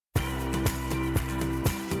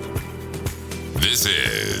This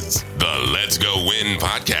is the Let's Go Win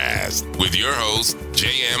podcast with your host,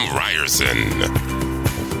 J.M. Ryerson.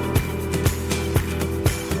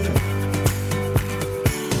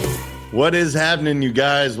 What is happening, you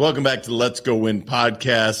guys? Welcome back to the Let's Go Win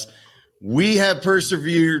podcast. We have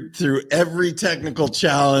persevered through every technical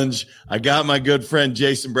challenge. I got my good friend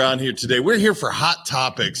Jason Brown here today. We're here for hot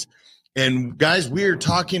topics. And guys, we are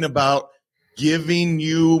talking about giving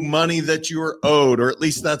you money that you are owed, or at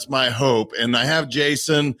least that's my hope. And I have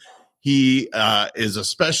Jason. He is a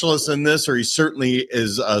specialist in this, or he certainly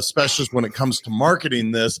is a specialist when it comes to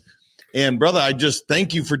marketing this. And brother, I just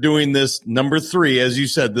thank you for doing this. Number 3, as you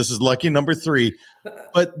said, this is lucky number 3.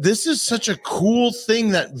 But this is such a cool thing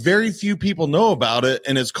that very few people know about it,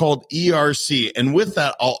 and it's called ERC. And with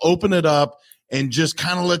that, I'll open it up and just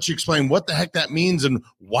kind of let you explain what the heck that means and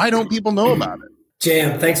why don't people know about it.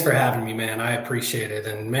 Jan, thanks for having me, man. I appreciate it.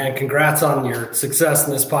 And man, congrats on your success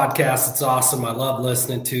in this podcast. It's awesome. I love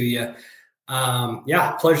listening to you.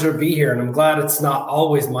 Pleasure to be here. And I'm glad it's not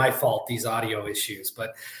always my fault, these audio issues.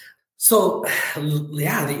 But so,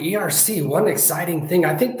 yeah, the ERC, one exciting thing.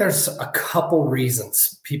 I think there's a couple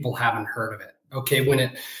reasons people haven't heard of it. Okay,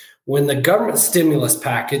 when the government stimulus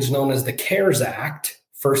package known as the CARES Act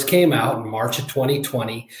first came out in March of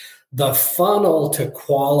 2020, the funnel to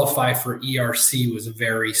qualify for ERC was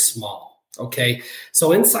very small. Okay,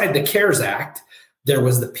 so inside the CARES Act, there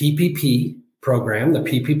was the PPP program, the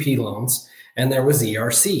PPP loans, and there was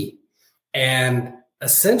ERC. And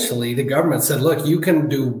essentially, the government said, look, you can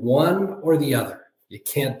do one or the other. You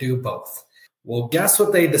can't do both. Well, guess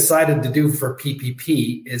what they decided to do for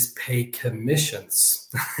PPP is pay commissions.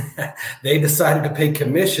 They decided to pay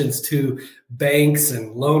commissions to banks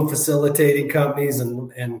and loan facilitating companies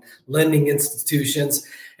and lending institutions.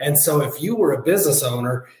 And so if you were a business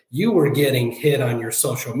owner, you were getting hit on your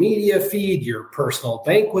social media feed. Your personal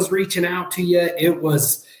bank was reaching out to you. It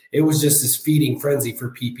was just this feeding frenzy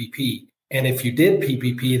for PPP. And if you did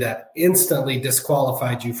PPP, that instantly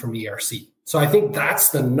disqualified you from ERC. So I think that's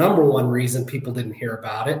the number one reason people didn't hear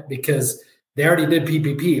about it, because they already did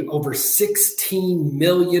PPP. Over 16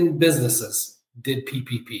 million businesses did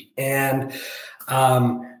PPP. And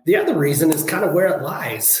the other reason is kind of where it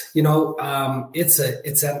lies. You know, it's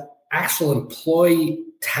an actual employee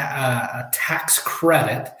tax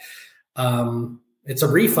credit. It's a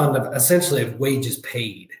refund of essentially of wages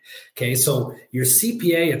paid. Okay, so your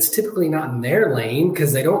CPA, it's typically not in their lane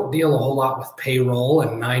because they don't deal a whole lot with payroll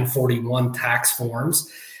and 941 tax forms.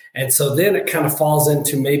 And so then it kind of falls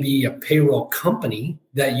into maybe a payroll company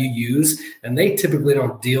that you use, and they typically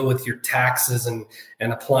don't deal with your taxes and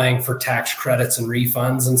applying for tax credits and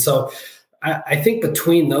refunds. And so I think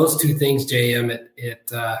between those two things, JM, it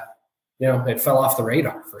fell off the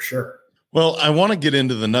radar for sure. Well, I want to get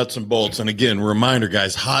into the nuts and bolts. And again, reminder,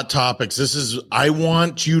 guys, hot topics. I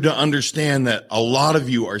want you to understand that a lot of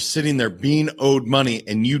you are sitting there being owed money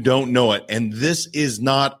and you don't know it. And this is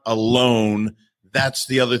not a loan. That's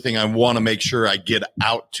the other thing I want to make sure I get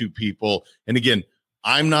out to people. And again,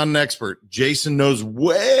 I'm not an expert. Jason knows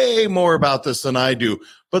way more about this than I do.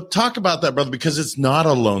 But talk about that, brother, because it's not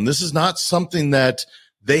a loan. This is not something that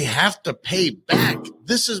they have to pay back.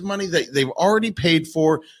 This is money that they've already paid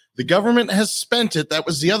for. The government has spent it. That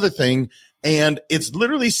was the other thing. And it's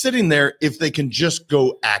literally sitting there if they can just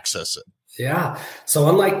go access it. Yeah. So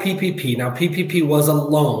unlike PPP, now PPP was a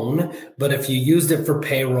loan, but if you used it for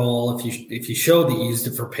payroll, if you showed that you used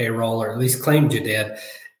it for payroll, or at least claimed you did,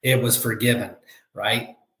 it was forgiven,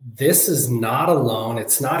 right? This is not a loan.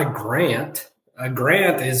 It's not a grant. A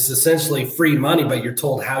grant is essentially free money, but you're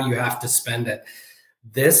told how you have to spend it.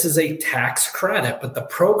 This is a tax credit, but the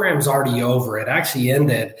program's already over. It actually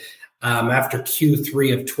ended after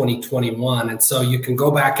Q3 of 2021. And so you can go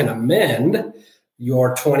back and amend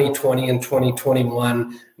your 2020 and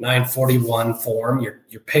 2021 941 form,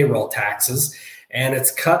 your payroll taxes, and it's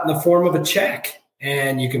cut in the form of a check.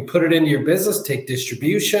 And you can put it into your business, take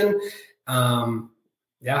distribution.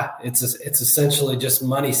 It's essentially just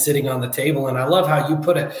money sitting on the table. And I love how you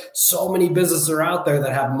put it. So many businesses are out there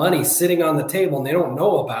that have money sitting on the table and they don't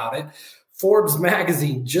know about it. Forbes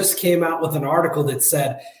magazine just came out with an article that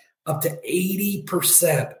said up to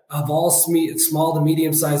 80% of all small to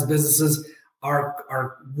medium-sized businesses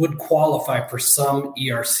would qualify for some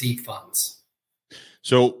ERC funds.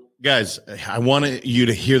 So guys, I want you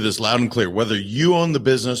to hear this loud and clear. Whether you own the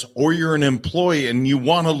business or you're an employee and you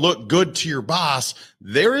want to look good to your boss,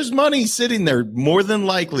 there is money sitting there more than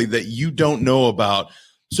likely that you don't know about.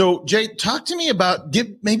 So Jay, talk to me give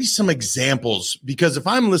maybe some examples, because if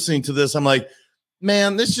I'm listening to this, I'm like,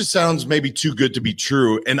 man, this just sounds maybe too good to be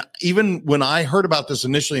true. And even when I heard about this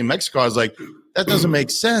initially in Mexico, I was like, that doesn't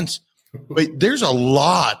make sense. But there's a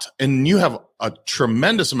lot, and you have a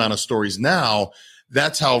tremendous amount of stories now.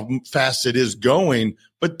 That's how fast it is going.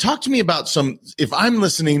 But talk to me about some, if I'm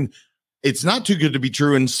listening, it's not too good to be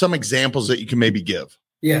true, and some examples that you can maybe give.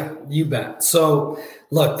 Yeah, you bet. So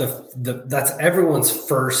look, that's everyone's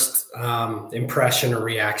first impression or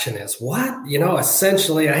reaction is what?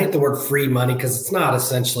 Essentially, I hate the word free money because it's not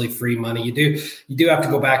essentially free money. You do have to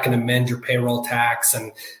go back and amend your payroll tax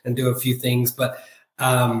and do a few things, but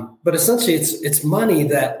essentially it's money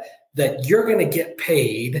that you're going to get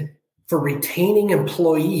paid for retaining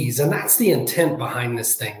employees. And that's the intent behind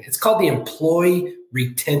this thing. It's called the Employee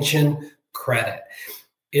Retention Credit.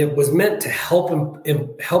 It was meant to help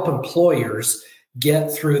employers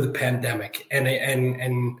get through the pandemic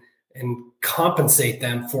and compensate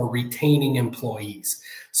them for retaining employees.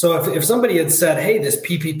 So if somebody had said, hey, this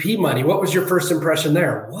PPP money, what was your first impression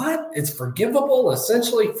there? What? It's forgivable,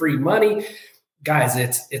 essentially free money. Guys,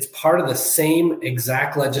 it's part of the same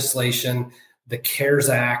exact legislation, the CARES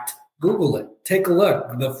Act. Google it. Take a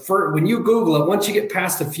look. When you Google it, once you get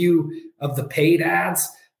past a few of the paid ads,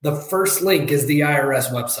 the first link is the IRS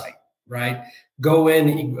website, right? Go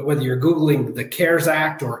in, whether you're Googling the CARES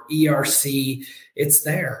Act or ERC, it's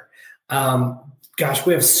there. Gosh,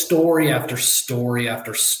 we have story after story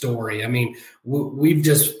after story. I mean, we've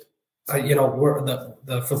just, we're the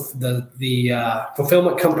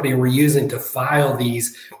fulfillment company we're using to file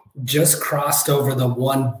these just crossed over the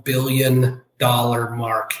 $1 billion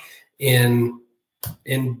mark in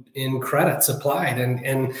credits applied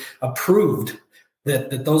and approved.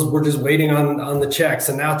 That those were just waiting on the checks,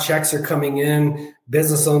 and now checks are coming in.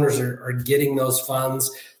 Business owners are getting those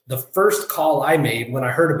funds. The first call I made when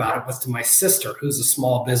I heard about it was to my sister, who's a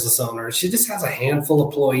small business owner. She just has a handful of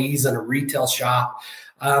employees in a retail shop.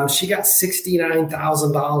 She got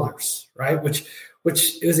 $69,000, right? Which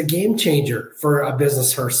is a game changer for a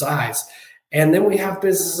business her size. And then we have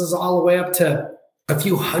businesses all the way up to a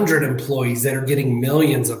few hundred employees that are getting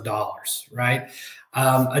millions of dollars, right?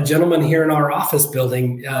 A gentleman here in our office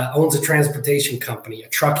building owns a transportation company, a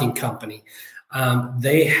trucking company.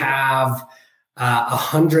 They have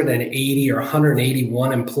 180 or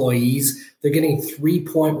 181 employees. They're getting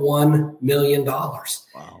 $3.1 million.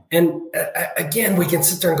 Wow. And again, we can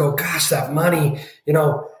sit there and go, gosh, that money,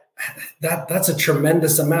 that's a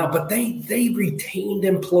tremendous amount. But they retained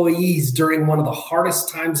employees during one of the hardest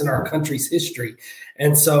times in our country's history.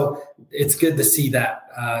 And so it's good to see that,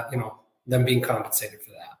 them being compensated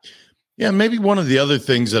for that. Yeah, maybe one of the other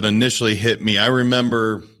things that initially hit me, I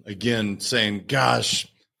remember, again, saying, gosh,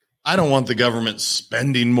 I don't want the government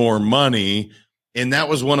spending more money. And that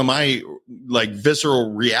was one of my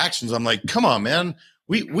visceral reactions. I'm like, come on, man,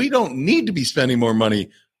 we don't need to be spending more money,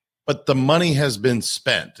 but the money has been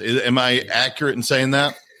spent. Am I accurate in saying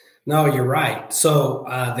that? No, you're right. So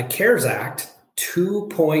the CARES Act,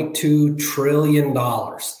 $2.2 trillion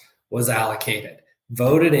was allocated,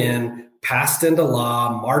 voted in, passed into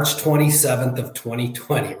law March 27th of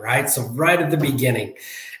 2020, right? So right at the beginning.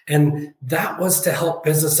 And that was to help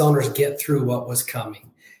business owners get through what was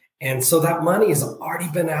coming. And so that money has already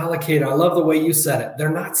been allocated. I love the way you said it. They're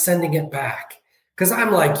not sending it back. Because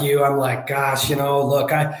I'm like you, I'm like, gosh,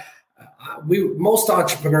 look, most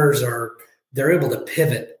entrepreneurs they're able to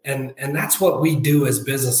pivot. And that's what we do as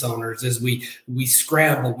business owners is we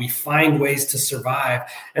scramble, we find ways to survive.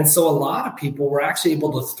 And so a lot of people were actually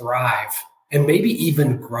able to thrive and maybe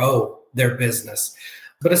even grow their business.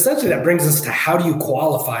 But essentially that brings us to how do you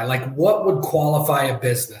qualify? Like what would qualify a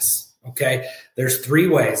business? Okay. There's three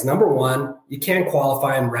ways. Number one, you can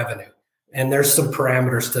qualify in revenue. And there's some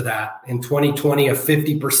parameters to that. In 2020, a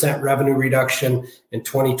 50% revenue reduction. In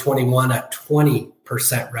 2021, a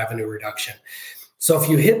 20% revenue reduction. So if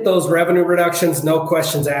you hit those revenue reductions, no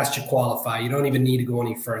questions asked, you qualify. You don't even need to go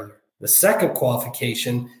any further. The second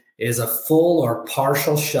qualification is a full or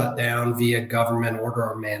partial shutdown via government order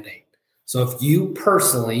or mandate. So if you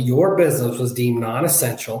personally, your business was deemed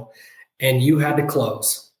non-essential and you had to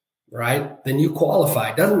close, right? Then you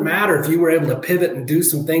qualify. It doesn't matter if you were able to pivot and do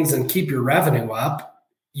some things and keep your revenue up.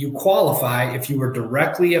 You qualify if you were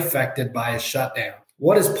directly affected by a shutdown.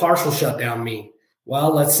 What does partial shutdown mean?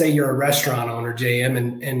 Well, let's say you're a restaurant owner, JM,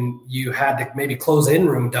 and you had to maybe close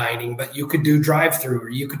in-room dining, but you could do drive-through or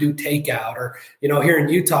you could do takeout. Or, here in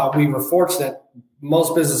Utah, we were fortunate.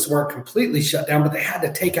 Most businesses weren't completely shut down, but they had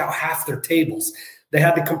to take out half their tables. They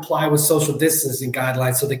had to comply with social distancing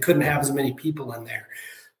guidelines, so they couldn't have as many people in there.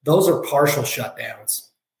 Those are partial shutdowns.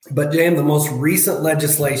 But, JM, the most recent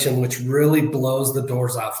legislation, which really blows the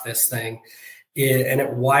doors off this thing, and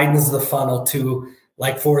it widens the funnel to,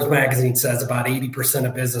 like Forbes magazine says, about 80%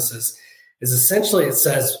 of businesses, is essentially it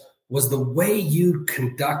says was the way you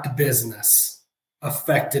conduct business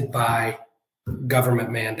affected by government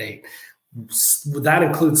mandate? That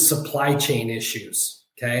includes supply chain issues.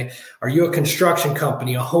 Okay. Are you a construction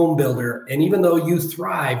company, a home builder? And even though you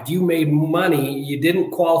thrived, you made money, you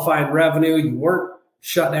didn't qualify in revenue, you weren't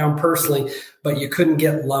shut down personally, but you couldn't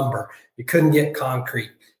get lumber, you couldn't get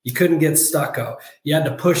concrete, you couldn't get stucco, you had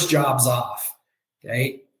to push jobs off.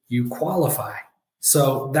 Okay. You qualify.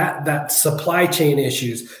 So that supply chain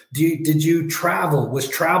issues, did you travel? Was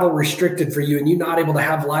travel restricted for you and you not able to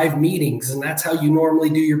have live meetings? And that's how you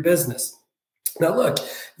normally do your business. Now, look,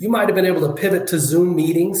 you might have been able to pivot to Zoom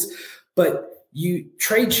meetings, but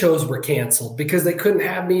trade shows were canceled because they couldn't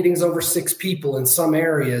have meetings over 6 people in some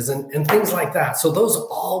areas and things like that. So those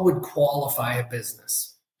all would qualify a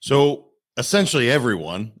business. So essentially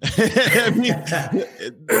everyone, I mean,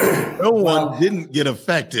 no one didn't get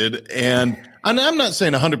affected. And I'm not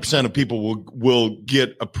saying 100% of people will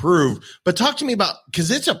get approved, but talk to me about, because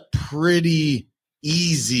it's a pretty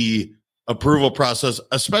easy approval process,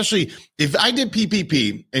 especially if I did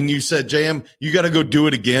PPP and you said, JM, you got to go do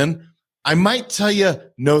it again. I might tell you,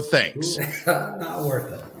 no thanks. Not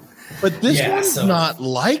worth it. But this one's not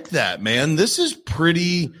like that, man. This is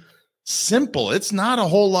pretty simple. It's not a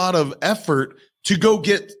whole lot of effort to go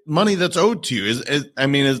get money that's owed to you.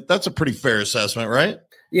 That's a pretty fair assessment, right?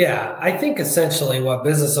 Yeah. I think essentially what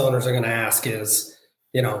business owners are going to ask is,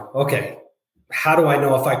 okay, how do I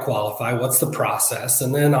know if I qualify? What's the process?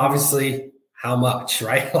 And then obviously how much,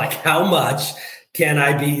 right? Like how much can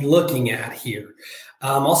I be looking at here?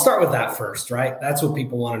 I'll start with that first, right? That's what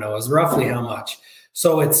people want to know is roughly how much.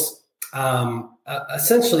 So it's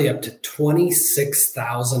essentially up to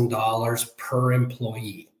 $26,000 per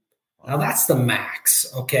employee. Now that's the max.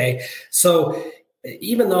 Okay. So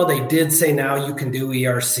even though they did say now you can do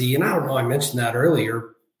ERC, and I don't know, I mentioned that earlier,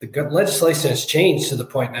 the legislation has changed to the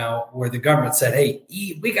point now where the government said, hey,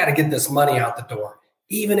 we got to get this money out the door.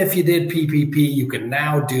 Even if you did PPP, you can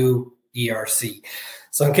now do ERC.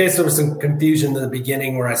 So in case there was some confusion in the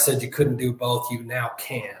beginning where I said you couldn't do both, you now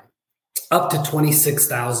can. Up to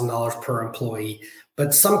 $26,000 per employee.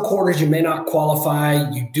 But some quarters you may not qualify.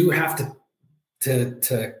 You do have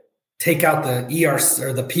to take out the ERC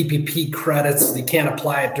or the PPP credits. You can't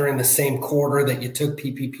apply it during the same quarter that you took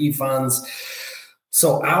PPP funds.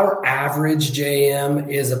 So our average JM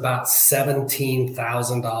is about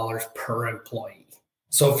 $17,000 per employee.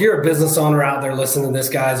 So if you're a business owner out there listening to this,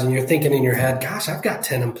 guys, and you're thinking in your head, gosh, I've got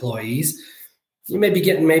 10 employees, you may be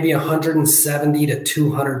getting maybe $170,000 to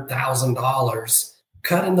 $200,000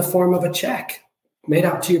 cut in the form of a check made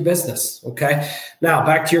out to your business. Okay. Now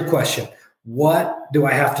back to your question. What do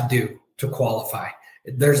I have to do to qualify?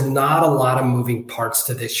 There's not a lot of moving parts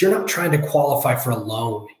to this. You're not trying to qualify for a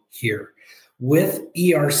loan here. With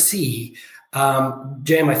ERC,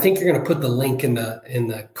 Jam, I think you're going to put the link in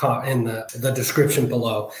the description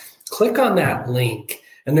below. Click on that link,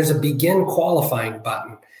 and there's a begin qualifying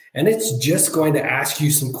button, and it's just going to ask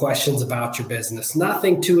you some questions about your business.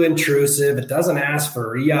 Nothing too intrusive. It doesn't ask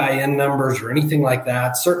for EIN numbers or anything like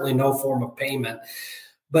that. Certainly no form of payment,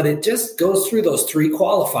 but it just goes through those 3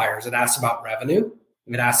 qualifiers. It asks about revenue.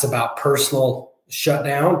 It asks about personal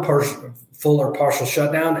shutdown, full or partial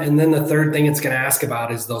shutdown. And then the third thing it's going to ask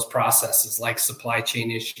about is those processes like supply chain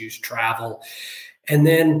issues, travel. And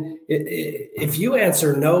then if you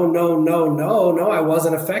answer no, I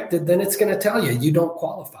wasn't affected, then it's going to tell you don't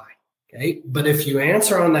qualify. Okay. But if you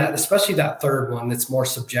answer on that, especially that third one, that's more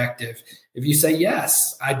subjective. If you say,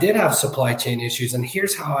 yes, I did have supply chain issues and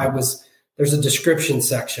here's how there's a description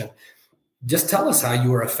section. Just tell us how you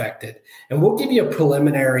were affected. And we'll give you a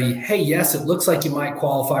preliminary, hey, yes, it looks like you might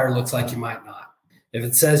qualify or looks like you might not. If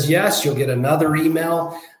it says yes, you'll get another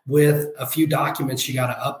email with a few documents you got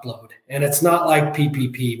to upload. And it's not like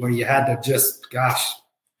PPP where you had to just,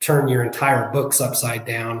 turn your entire books upside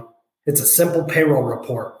down. It's a simple payroll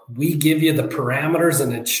report. We give you the parameters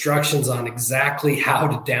and instructions on exactly how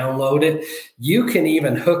to download it. You can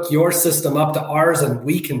even hook your system up to ours and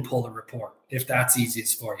we can pull the report if that's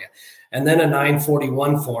easiest for you. And then a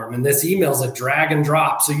 941 form. And this email is a drag and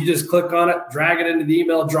drop. So you just click on it, drag it into the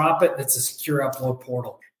email, drop it. And it's a secure upload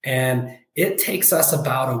portal. And it takes us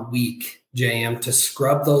about a week, JM, to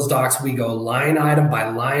scrub those docs. We go line item by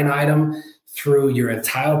line item through your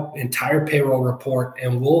entire payroll report.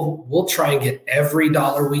 And we'll try and get every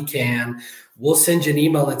dollar we can. We'll send you an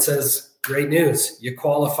email that says, great news, you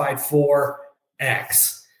qualified for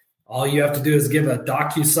X. All you have to do is give a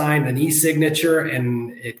DocuSign, an e-signature,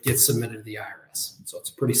 and it gets submitted to the IRS. So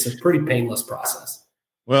it's a pretty painless process.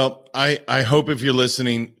 Well, I hope if you're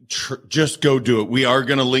listening, just go do it. We are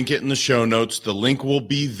going to link it in the show notes. The link will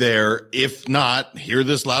be there. If not, hear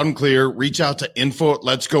this loud and clear. Reach out to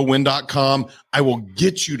info@letsgowin.com. I will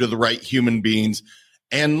get you to the right human beings.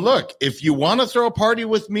 And look, if you want to throw a party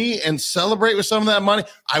with me and celebrate with some of that money,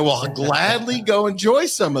 I will gladly go enjoy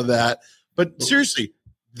some of that. But seriously,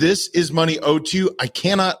 this is money owed to you.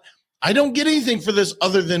 I don't get anything for this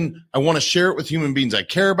other than I want to share it with human beings I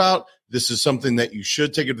care about. This is something that you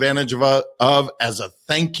should take advantage of as a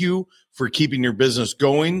thank you for keeping your business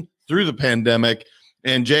going through the pandemic.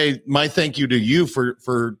 And Jay, my thank you to you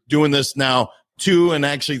for doing this now 2 and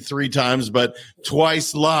actually 3 times, but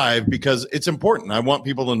twice live, because it's important. I want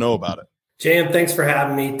people to know about it. JM, thanks for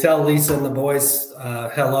having me. Tell Lisa and the boys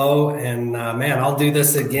hello. And man, I'll do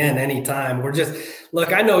this again anytime.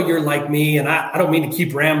 Look, I know you're like me, and I don't mean to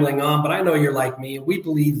keep rambling on, but I know you're like me. We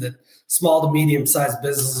believe that small to medium-sized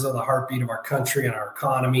businesses are the heartbeat of our country and our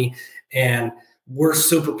economy. And we're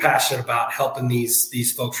super passionate about helping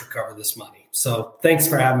these folks recover this money. So thanks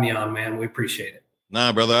for having me on, man. We appreciate it.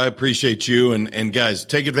 Nah, brother, I appreciate you. And guys,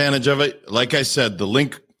 take advantage of it. Like I said, the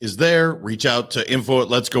link is there. Reach out to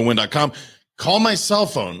info@letsgowin.com. Call my cell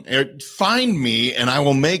phone. Find me, and I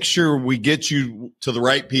will make sure we get you to the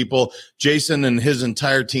right people. Jason and his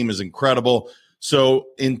entire team is incredible. So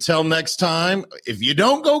until next time, if you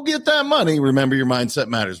don't go get that money, remember your mindset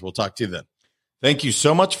matters. We'll talk to you then. Thank you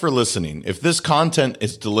so much for listening. If this content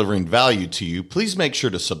is delivering value to you, please make sure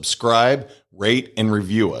to subscribe, rate, and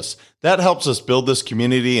review us. That helps us build this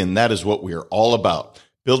community, and that is what we are all about.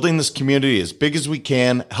 Building this community as big as we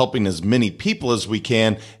can, helping as many people as we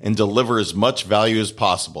can, and deliver as much value as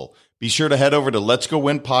possible. Be sure to head over to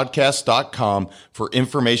letsgowinpodcast.com for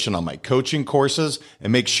information on my coaching courses,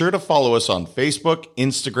 and make sure to follow us on Facebook,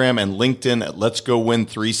 Instagram, and LinkedIn at Let's Go Win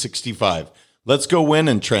 365. Let's go win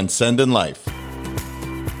and transcend in life.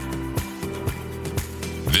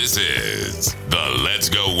 This is the Let's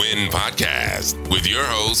Go Win podcast with your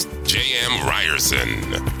host, J.M.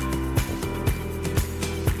 Ryerson.